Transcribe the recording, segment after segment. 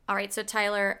All right, so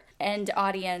Tyler and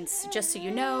audience, just so you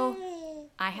know,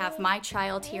 I have my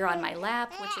child here on my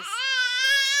lap, which is.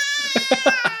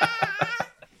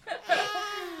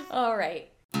 All right.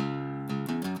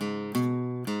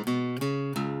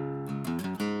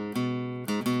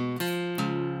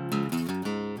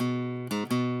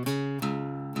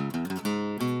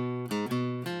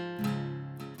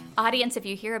 Audience, if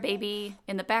you hear a baby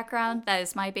in the background, that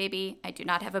is my baby. I do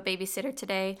not have a babysitter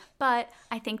today, but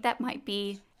I think that might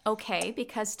be okay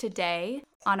because today,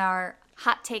 on our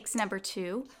hot takes number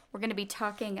 2, we're going to be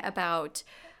talking about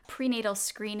prenatal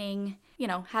screening. You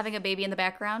know, having a baby in the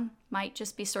background might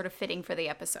just be sort of fitting for the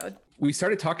episode. We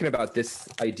started talking about this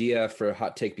idea for a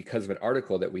hot take because of an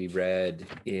article that we read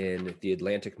in the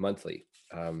Atlantic Monthly.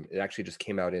 It actually just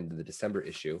came out in the December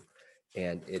issue,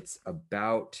 and it's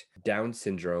about Down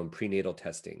syndrome prenatal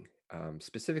testing,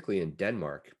 specifically in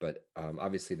Denmark, but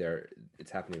obviously it's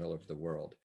happening all over the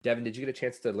world. Devin, did you get a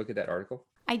chance to look at that article?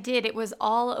 I did. It was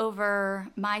all over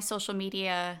my social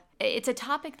media. It's a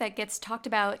topic that gets talked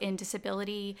about in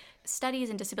disability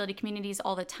studies and disability communities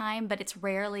all the time, but it's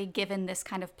rarely given this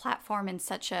kind of platform in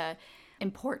such a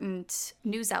important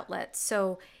news outlet.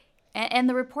 So, and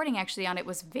the reporting actually on it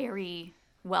was very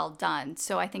well done.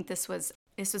 So I think this was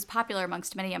popular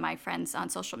amongst many of my friends on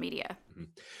social media. Mm-hmm.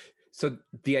 So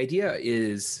the idea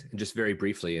is, just very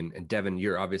briefly, and Devin,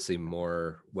 you're obviously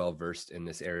more well-versed in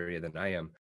this area than I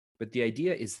am, but the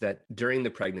idea is that during the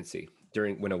pregnancy,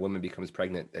 when a woman becomes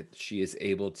pregnant, that she is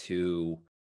able to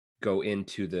go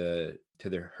into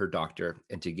her doctor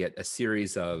and to get a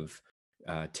series of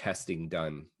testing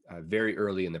done very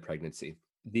early in the pregnancy.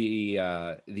 The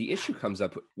issue comes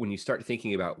up when you start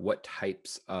thinking about what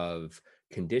types of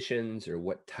conditions or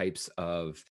what types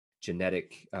of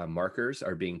genetic markers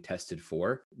are being tested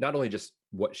for. Not only just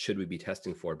what should we be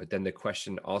testing for, but then the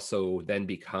question also then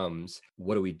becomes,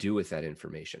 what do we do with that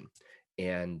information?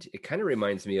 And it kind of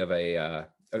reminds me of a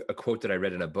quote that I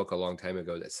read in a book a long time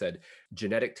ago that said,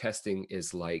 genetic testing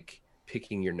is like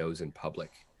picking your nose in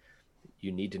public.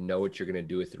 You need to know what you're going to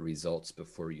do with the results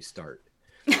before you start.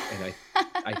 And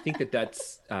I think that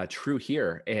that's true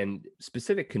here. And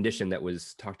specific condition that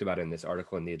was talked about in this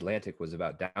article in The Atlantic was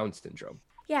about Down syndrome.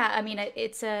 Yeah, I mean,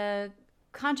 it's a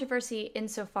controversy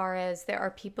insofar as there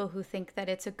are people who think that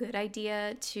it's a good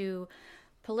idea to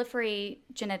proliferate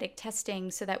genetic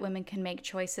testing so that women can make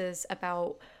choices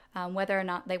about whether or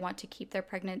not they want to keep their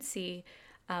pregnancy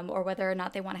or whether or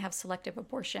not they want to have selective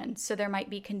abortion. So there might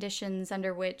be conditions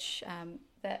under which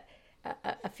that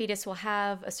a fetus will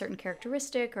have a certain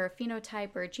characteristic or a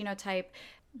phenotype or a genotype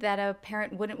that a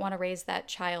parent wouldn't want to raise that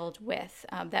child with,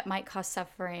 that might cause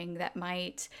suffering, that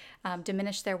might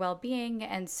diminish their well-being.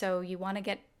 And so you want to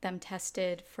get them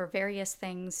tested for various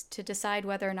things to decide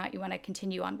whether or not you want to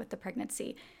continue on with the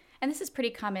pregnancy. And this is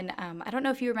pretty common. I don't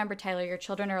know if you remember, Tyler, your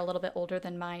children are a little bit older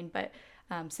than mine, but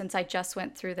since I just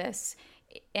went through this,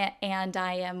 and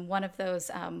I am one of those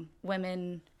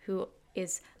women who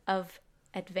is of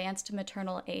advanced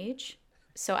maternal age,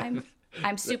 so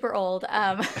I'm super old.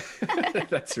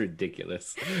 That's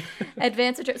ridiculous.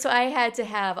 So I had to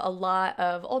have a lot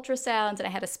of ultrasounds, and I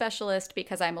had a specialist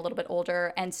because I'm a little bit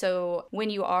older. And so when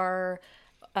you are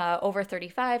over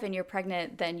 35 and you're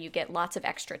pregnant, then you get lots of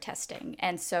extra testing.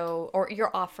 And so, or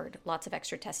you're offered lots of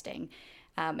extra testing.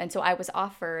 And so I was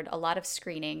offered a lot of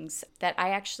screenings that I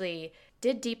actually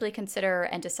did deeply consider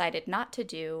and decided not to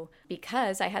do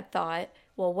because I had thought,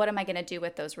 well, what am I going to do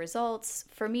with those results?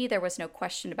 For me, there was no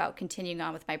question about continuing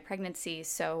on with my pregnancy,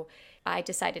 so I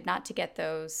decided not to get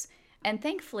those. And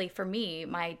thankfully for me,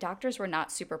 my doctors were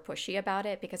not super pushy about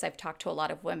it because I've talked to a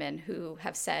lot of women who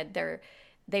have said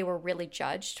they were really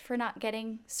judged for not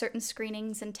getting certain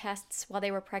screenings and tests while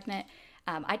they were pregnant.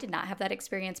 I did not have that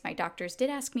experience. My doctors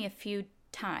did ask me a few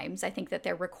times. I think that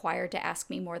they're required to ask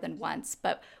me more than once.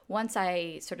 But once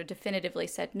I sort of definitively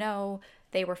said no,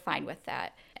 they were fine with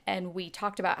that. And we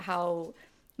talked about how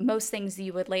most things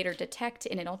you would later detect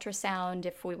in an ultrasound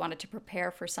if we wanted to prepare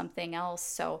for something else.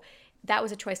 So that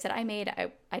was a choice that I made.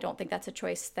 I don't think that's a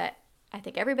choice that I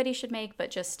think everybody should make,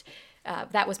 but just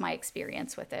that was my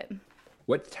experience with it.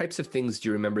 What types of things do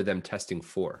you remember them testing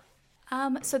for?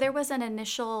 So there was an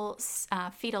initial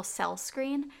fetal cell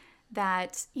screen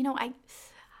that,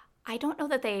 I don't know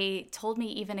that they told me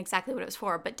even exactly what it was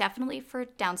for, but definitely for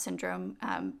Down syndrome,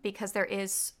 because there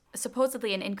is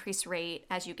supposedly an increased rate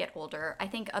as you get older. I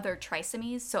think other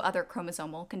trisomies, so other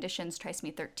chromosomal conditions,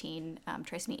 trisomy 13,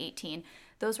 trisomy 18,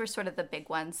 those were sort of the big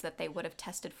ones that they would have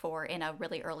tested for in a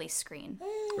really early screen.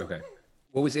 Okay.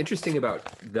 What was interesting about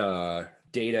the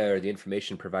data or the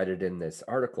information provided in this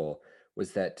article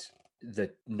was that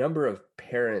the number of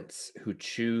parents who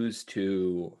choose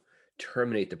to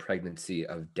terminate the pregnancy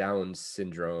of Down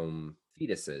syndrome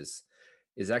fetuses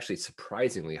is actually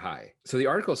surprisingly high. So the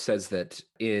article says that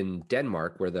in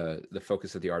Denmark, where the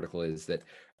focus of the article is, that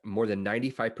more than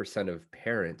 95% of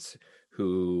parents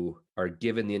who are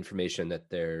given the information that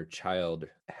their child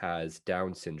has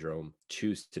Down syndrome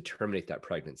choose to terminate that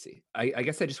pregnancy. I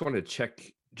guess I just wanted to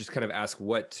check, just kind of ask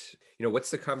what's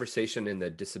the conversation in the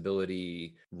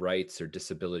disability rights or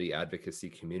disability advocacy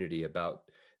community about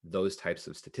those types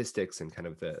of statistics and kind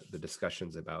of the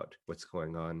discussions about what's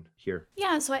going on here?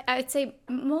 Yeah, so I'd say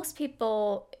most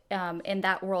people in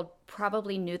that world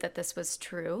probably knew that this was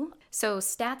true. So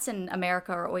stats in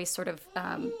America are always sort of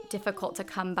difficult to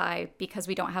come by because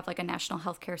we don't have like a national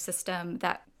healthcare system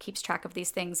that keeps track of these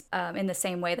things in the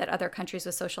same way that other countries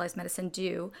with socialized medicine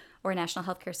do, or a national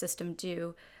healthcare system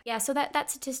do. Yeah, so that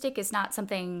statistic is not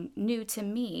something new to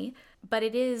me, but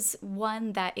it is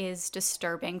one that is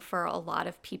disturbing for a lot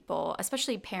of people,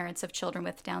 especially parents of children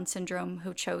with Down syndrome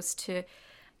who chose to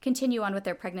continue on with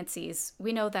their pregnancies.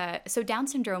 We know that, so Down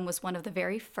syndrome was one of the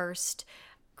very first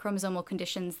chromosomal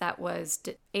conditions that was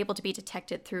able to be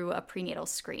detected through a prenatal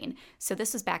screen. So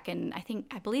this was back in,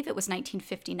 I believe it was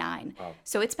 1959. Wow.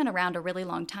 So it's been around a really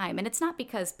long time. And it's not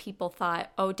because people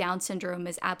thought, oh, Down syndrome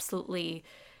is absolutely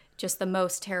just the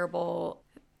most terrible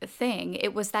thing.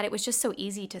 It was that it was just so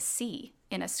easy to see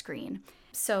in a screen.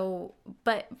 So,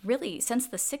 but really, since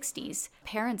the 60s,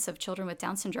 parents of children with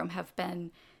Down syndrome have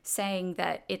been saying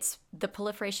that it's the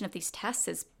proliferation of these tests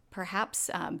is perhaps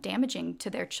damaging to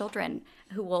their children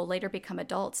who will later become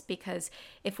adults, because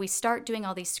if we start doing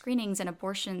all these screenings and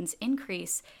abortions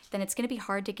increase, then it's going to be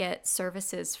hard to get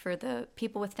services for the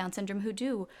people with Down syndrome who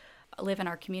do live in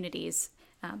our communities.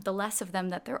 The less of them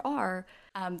that there are,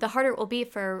 the harder it will be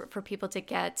for people to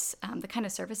get the kind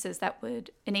of services that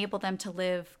would enable them to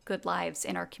live good lives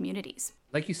in our communities.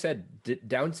 Like you said,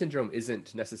 Down syndrome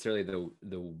isn't necessarily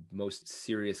the most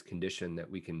serious condition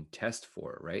that we can test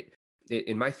for, right?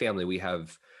 In my family, I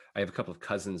have a couple of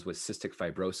cousins with cystic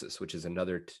fibrosis, which is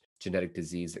another genetic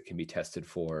disease that can be tested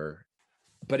for.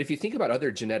 But if you think about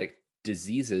other genetic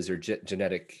diseases or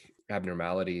genetic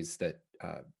abnormalities that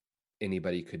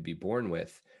anybody could be born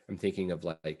with, I'm thinking of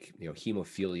like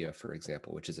hemophilia, for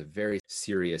example, which is a very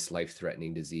serious,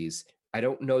 life-threatening disease. I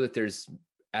don't know that there's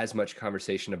as much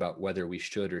conversation about whether we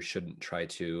should or shouldn't try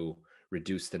to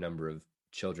reduce the number of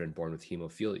children born with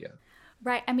hemophilia.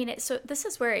 Right. I mean, so this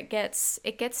is where it gets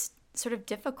sort of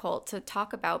difficult to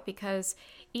talk about, because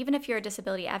even if you're a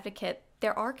disability advocate,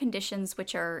 there are conditions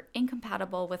which are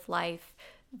incompatible with life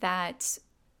that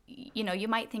you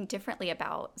might think differently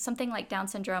about. Something like Down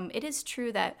syndrome, it is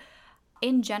true that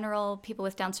in general, people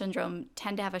with Down syndrome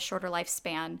tend to have a shorter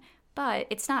lifespan, but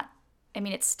it's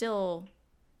still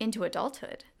into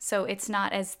adulthood. So it's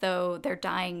not as though they're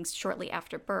dying shortly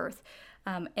after birth.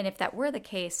 And if that were the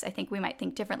case, I think we might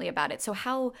think differently about it. So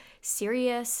how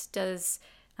serious does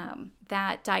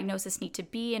that diagnosis need to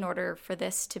be in order for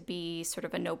this to be sort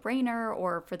of a no-brainer,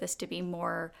 or for this to be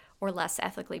more or less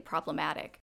ethically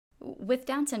problematic? With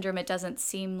Down syndrome, it doesn't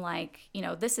seem like,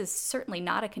 this is certainly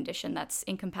not a condition that's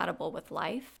incompatible with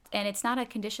life, and it's not a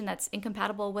condition that's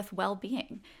incompatible with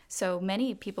well-being. So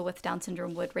many people with Down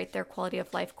syndrome would rate their quality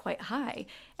of life quite high.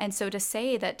 And so to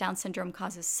say that Down syndrome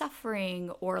causes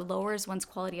suffering or lowers one's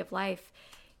quality of life,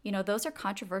 those are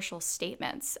controversial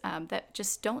statements that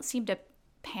just don't seem to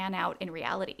pan out in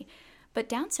reality. But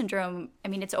Down syndrome,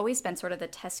 it's always been sort of the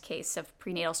test case of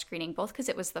prenatal screening, both because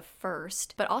it was the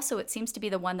first, but also it seems to be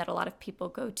the one that a lot of people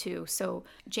go to. So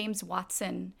James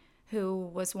Watson, who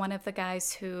was one of the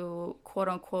guys who, quote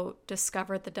unquote,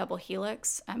 discovered the double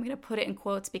helix. I'm going to put it in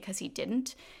quotes because he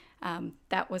didn't.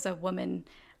 That was a woman.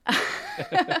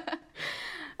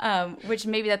 Which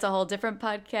maybe that's a whole different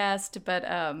podcast,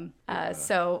 but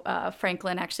so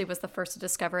Franklin actually was the first to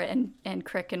discover it, and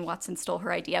Crick and Watson stole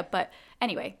her idea. But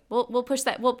anyway, we'll push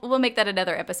that. We'll make that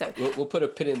another episode. We'll put a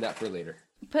pin in that for later.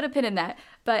 Put a pin in that.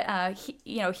 But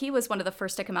he was one of the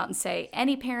first to come out and say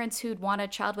any parents who'd want a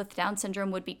child with Down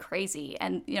syndrome would be crazy.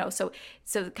 And so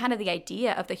kind of the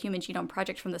idea of the Human Genome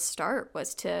Project from the start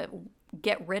was to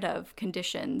get rid of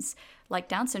conditions like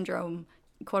Down syndrome,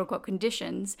 quote unquote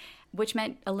conditions, which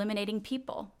meant eliminating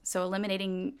people. So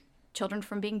eliminating children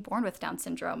from being born with Down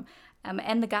syndrome.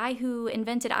 And the guy who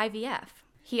invented IVF,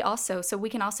 so we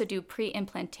can also do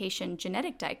pre-implantation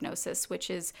genetic diagnosis, which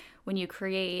is when you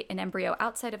create an embryo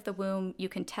outside of the womb, you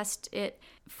can test it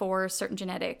for certain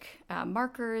genetic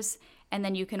markers, and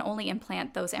then you can only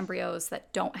implant those embryos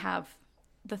that don't have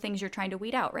the things you're trying to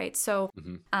weed out, right? So,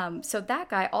 so that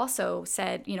guy also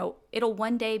said, it'll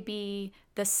one day be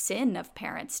the sin of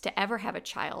parents to ever have a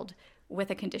child with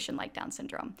a condition like Down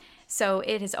syndrome. So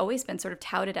it has always been sort of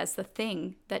touted as the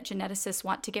thing that geneticists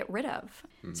want to get rid of.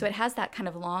 So it has that kind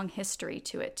of long history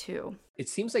to it too. It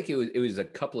seems like it was a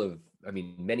couple of, I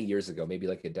mean, many years ago, maybe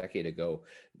like a decade ago,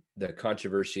 the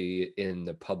controversy in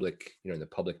the public, in the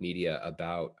public media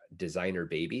about designer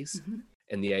babies.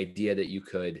 And the idea that you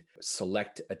could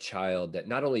select a child that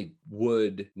not only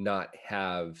would not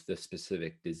have the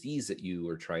specific disease that you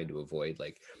were trying to avoid,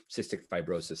 like cystic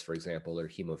fibrosis, for example, or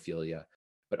hemophilia,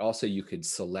 but also you could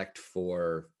select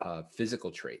for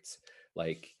physical traits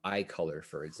like eye color,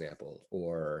 for example,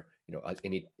 or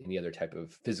any other type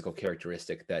of physical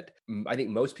characteristic that I think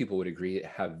most people would agree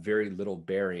have very little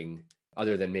bearing,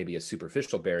 other than maybe a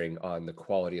superficial bearing, on the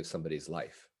quality of somebody's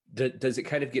life. Does it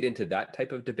kind of get into that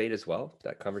type of debate as well,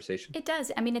 that conversation? It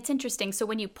does. I mean, it's interesting. So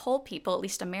when you poll people, at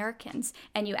least Americans,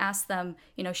 and you ask them,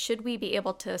 should we be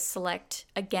able to select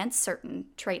against certain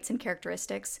traits and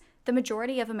characteristics, the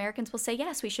majority of Americans will say,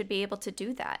 yes, we should be able to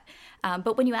do that.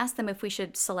 But when you ask them if we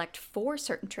should select for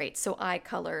certain traits, so eye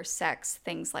color, sex,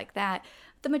 things like that,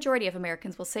 the majority of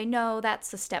Americans will say, no,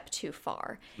 that's a step too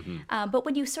far. But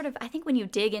when you I think when you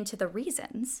dig into the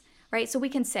reasons, right? So we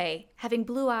can say having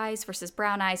blue eyes versus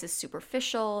brown eyes is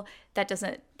superficial. That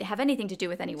doesn't have anything to do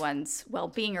with anyone's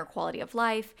well-being or quality of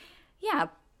life. Yeah,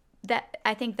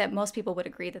 I think that most people would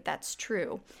agree that that's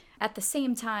true. At the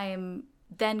same time,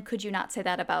 then could you not say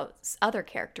that about other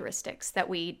characteristics that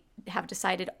we have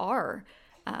decided are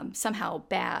somehow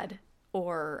bad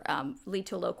or lead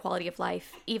to a low quality of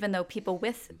life, even though people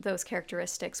with those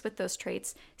characteristics, with those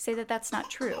traits, say that that's not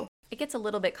true? It gets a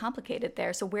little bit complicated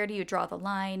there. So where do you draw the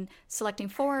line? Selecting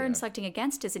for and selecting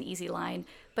against is an easy line,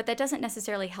 but that doesn't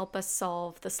necessarily help us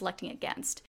solve the selecting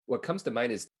against. What comes to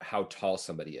mind is how tall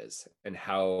somebody is and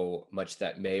how much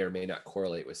that may or may not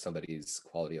correlate with somebody's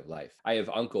quality of life. I have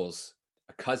uncles,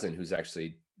 a cousin who's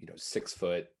actually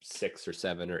 6'6" or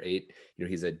 7 or 8.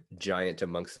 He's a giant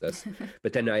amongst us.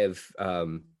 But then I have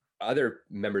other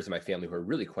members of my family who are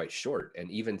really quite short, and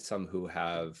even some who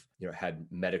have had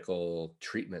medical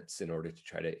treatments in order to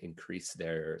try to increase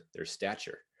their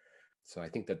stature. So I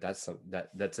think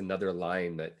that's another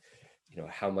line that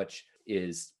how much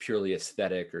is purely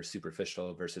aesthetic or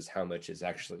superficial versus how much is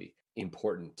actually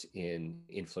important in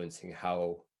influencing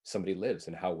how somebody lives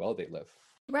and how well they live.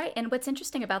 Right. And what's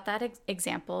interesting about that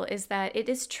example is that it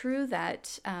is true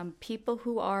that people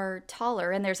who are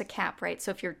taller, and there's a cap, right?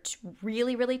 So if you're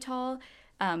really, really tall,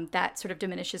 that sort of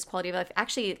diminishes quality of life.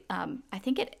 Actually, I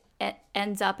think it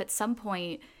ends up at some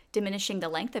point diminishing the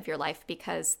length of your life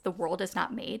because the world is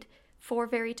not made for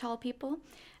very tall people.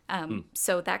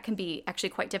 So that can be actually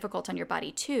quite difficult on your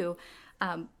body too.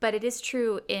 But it is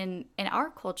true in our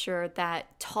culture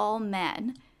that tall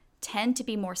men tend to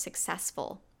be more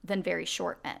successful than very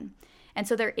short men. And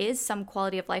so there is some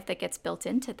quality of life that gets built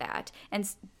into that.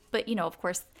 But of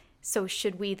course, so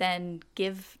should we then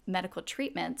give medical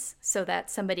treatments so that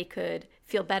somebody could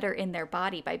feel better in their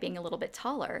body by being a little bit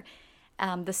taller?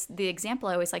 The example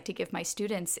I always like to give my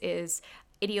students is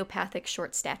idiopathic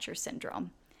short stature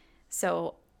syndrome.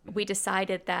 So we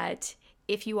decided that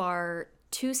if you are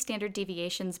 2 standard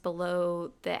deviations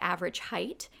below the average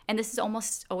height, and this is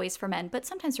almost always for men, but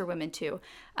sometimes for women too,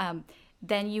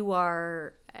 then you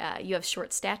have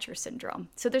short stature syndrome.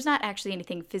 So there's not actually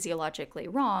anything physiologically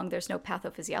wrong. There's no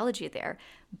pathophysiology there.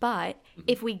 But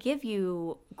if we give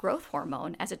you growth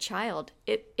hormone as a child,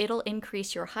 it'll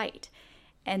increase your height.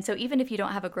 And so even if you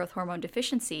don't have a growth hormone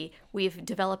deficiency, we've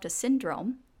developed a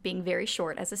syndrome, being very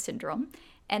short as a syndrome,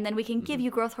 and then we can give you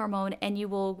growth hormone and you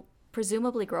will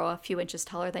presumably grow a few inches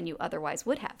taller than you otherwise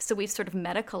would have. So we've sort of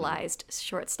medicalized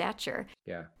short stature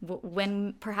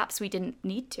when perhaps we didn't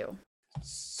need to.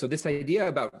 So this idea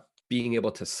about being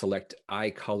able to select eye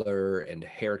color and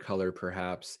hair color,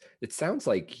 perhaps, it sounds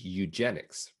like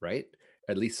eugenics, right?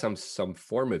 At least some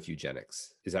form of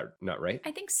eugenics. Is that not right?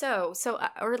 I think so.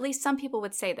 Or at least some people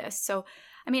would say this. So,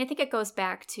 I mean, I think it goes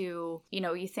back to,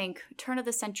 you think turn of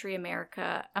the century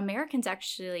Americans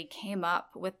actually came up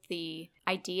with the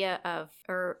idea of,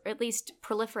 or at least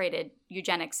proliferated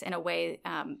eugenics in a way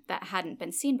that hadn't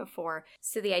been seen before.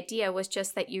 So the idea was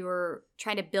just that you were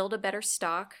trying to build a better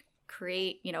stock,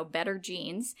 create, better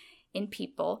genes in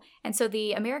people. And so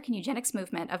the American eugenics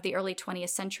movement of the early 20th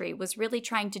century was really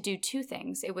trying to do 2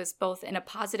 things. It was both in a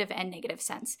positive and negative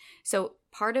sense. So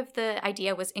part of the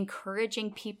idea was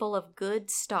encouraging people of good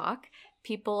stock,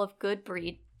 people of good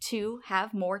breed, to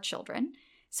have more children.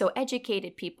 So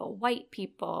educated people, white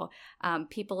people,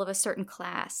 people of a certain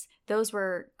class, those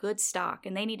were good stock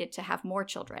and they needed to have more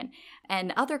children.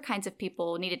 And other kinds of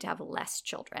people needed to have less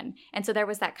children. And so there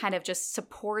was that kind of just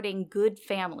supporting good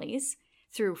families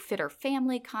through fitter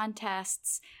family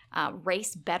contests,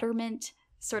 race betterment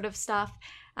sort of stuff.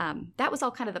 That was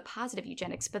all kind of the positive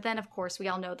eugenics. But then, of course, we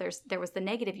all know there was the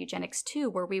negative eugenics too,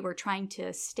 where we were trying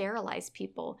to sterilize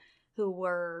people who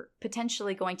were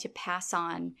potentially going to pass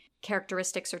on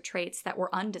characteristics or traits that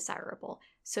were undesirable.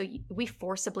 So we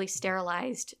forcibly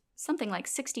sterilized something like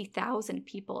 60,000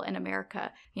 people in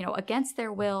America, against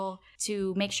their will,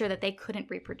 to make sure that they couldn't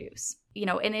reproduce.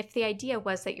 And if the idea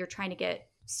was that you're trying to get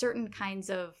certain kinds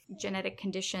of genetic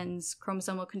conditions,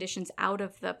 chromosomal conditions out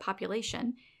of the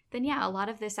population, then yeah, a lot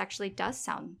of this actually does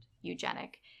sound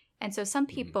eugenic. And so some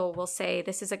people will say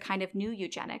this is a kind of new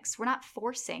eugenics. We're not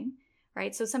forcing,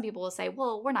 right? So some people will say,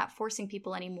 well, we're not forcing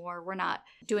people anymore. We're not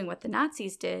doing what the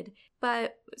Nazis did,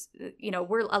 but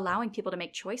we're allowing people to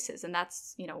make choices, and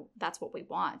that's what we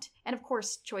want. And of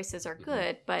course, choices are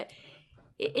good, but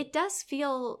it does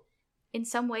feel in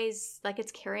some ways like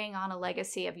it's carrying on a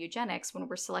legacy of eugenics when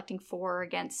we're selecting for or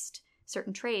against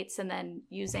certain traits and then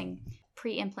using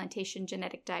pre-implantation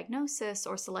genetic diagnosis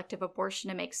or selective abortion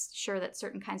to make sure that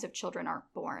certain kinds of children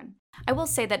aren't born. I will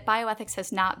say that bioethics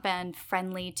has not been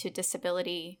friendly to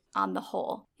disability on the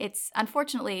whole. It's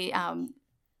unfortunately,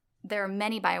 there are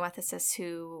many bioethicists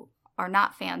who are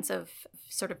not fans of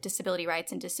sort of disability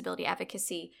rights and disability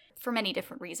advocacy for many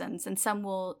different reasons. And some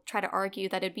will try to argue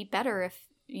that it'd be better if,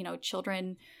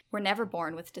 children were never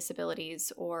born with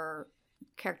disabilities or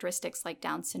characteristics like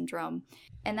Down syndrome.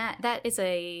 And that is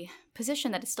a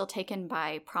position that is still taken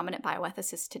by prominent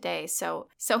bioethicists today. So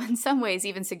in some ways,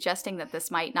 even suggesting that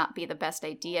this might not be the best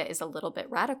idea is a little bit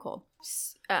radical.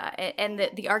 And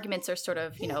the arguments are sort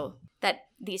of, that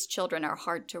these children are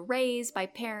hard to raise by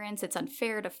parents, it's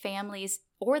unfair to families,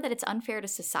 or that it's unfair to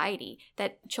society,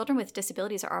 that children with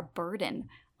disabilities are a burden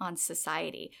on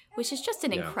society, which is just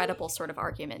an incredible sort of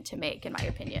argument to make, in my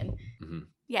opinion. Mm-hmm.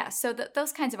 Yeah, so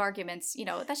those kinds of arguments,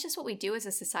 that's just what we do as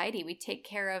a society. We take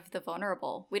care of the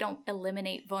vulnerable. We don't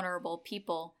eliminate vulnerable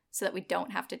people so that we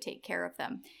don't have to take care of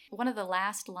them. One of the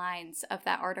last lines of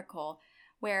that article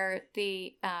where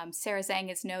the Sarah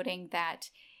Zhang is noting that,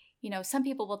 some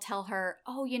people will tell her,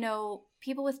 oh,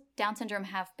 people with Down syndrome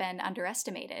have been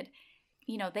underestimated.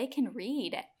 They can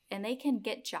read and they can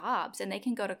get jobs and they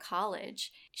can go to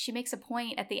college. She makes a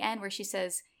point at the end where she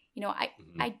says,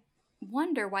 I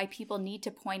wonder why people need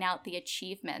to point out the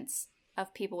achievements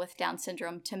of people with Down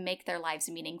syndrome to make their lives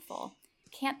meaningful.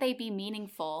 Can't they be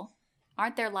meaningful?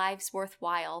 Aren't their lives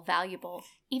worthwhile, valuable,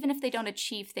 even if they don't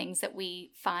achieve things that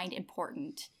we find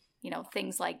important?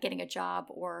 Things like getting a job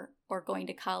or going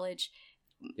to college.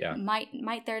 Yeah.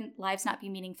 Might their lives not be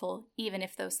meaningful, even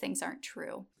if those things aren't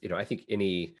true? I think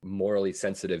any morally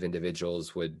sensitive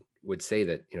individuals would say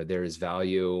that, there is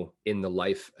value in the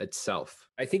life itself.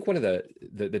 I think one of the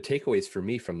takeaways for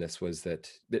me from this was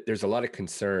that there's a lot of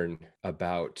concern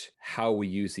about how we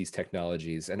use these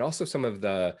technologies and also some of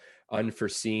the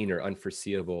unforeseen or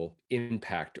unforeseeable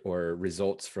impact or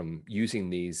results from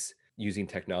using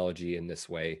technology in this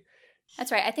way. That's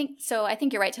right. I think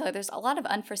you're right, Taylor. There's a lot of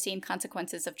unforeseen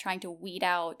consequences of trying to weed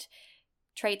out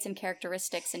traits and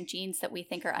characteristics and genes that we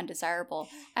think are undesirable.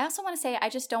 I also want to say I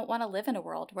just don't want to live in a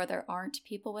world where there aren't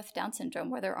people with Down syndrome,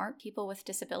 where there aren't people with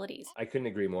disabilities. I couldn't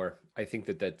agree more. I think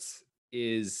that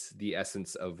is the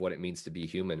essence of what it means to be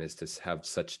human, is to have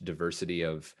such diversity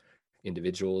of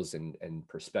individuals and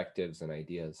perspectives and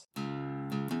ideas.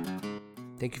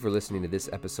 Thank you for listening to this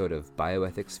episode of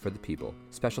Bioethics for the People.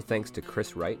 Special thanks to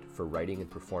Chris Wright for writing and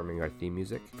performing our theme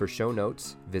music. For show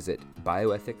notes, visit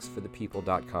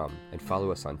bioethicsforthepeople.com and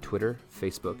follow us on Twitter,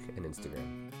 Facebook, and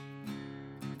Instagram.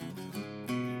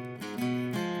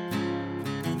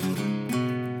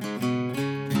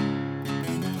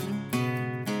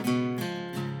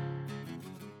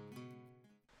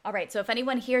 All right, so if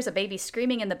anyone hears a baby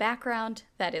screaming in the background,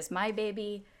 that is my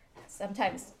baby.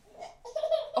 Sometimes...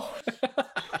 Oh.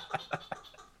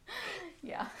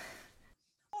 Yeah.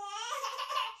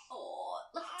 Oh,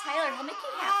 look, Tyler, he'll make you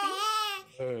happy.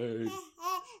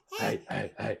 Hey.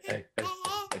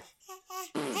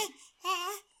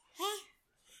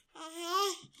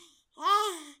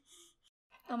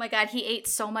 Oh my God, he ate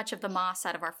so much of the moss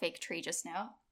out of our fake tree just now.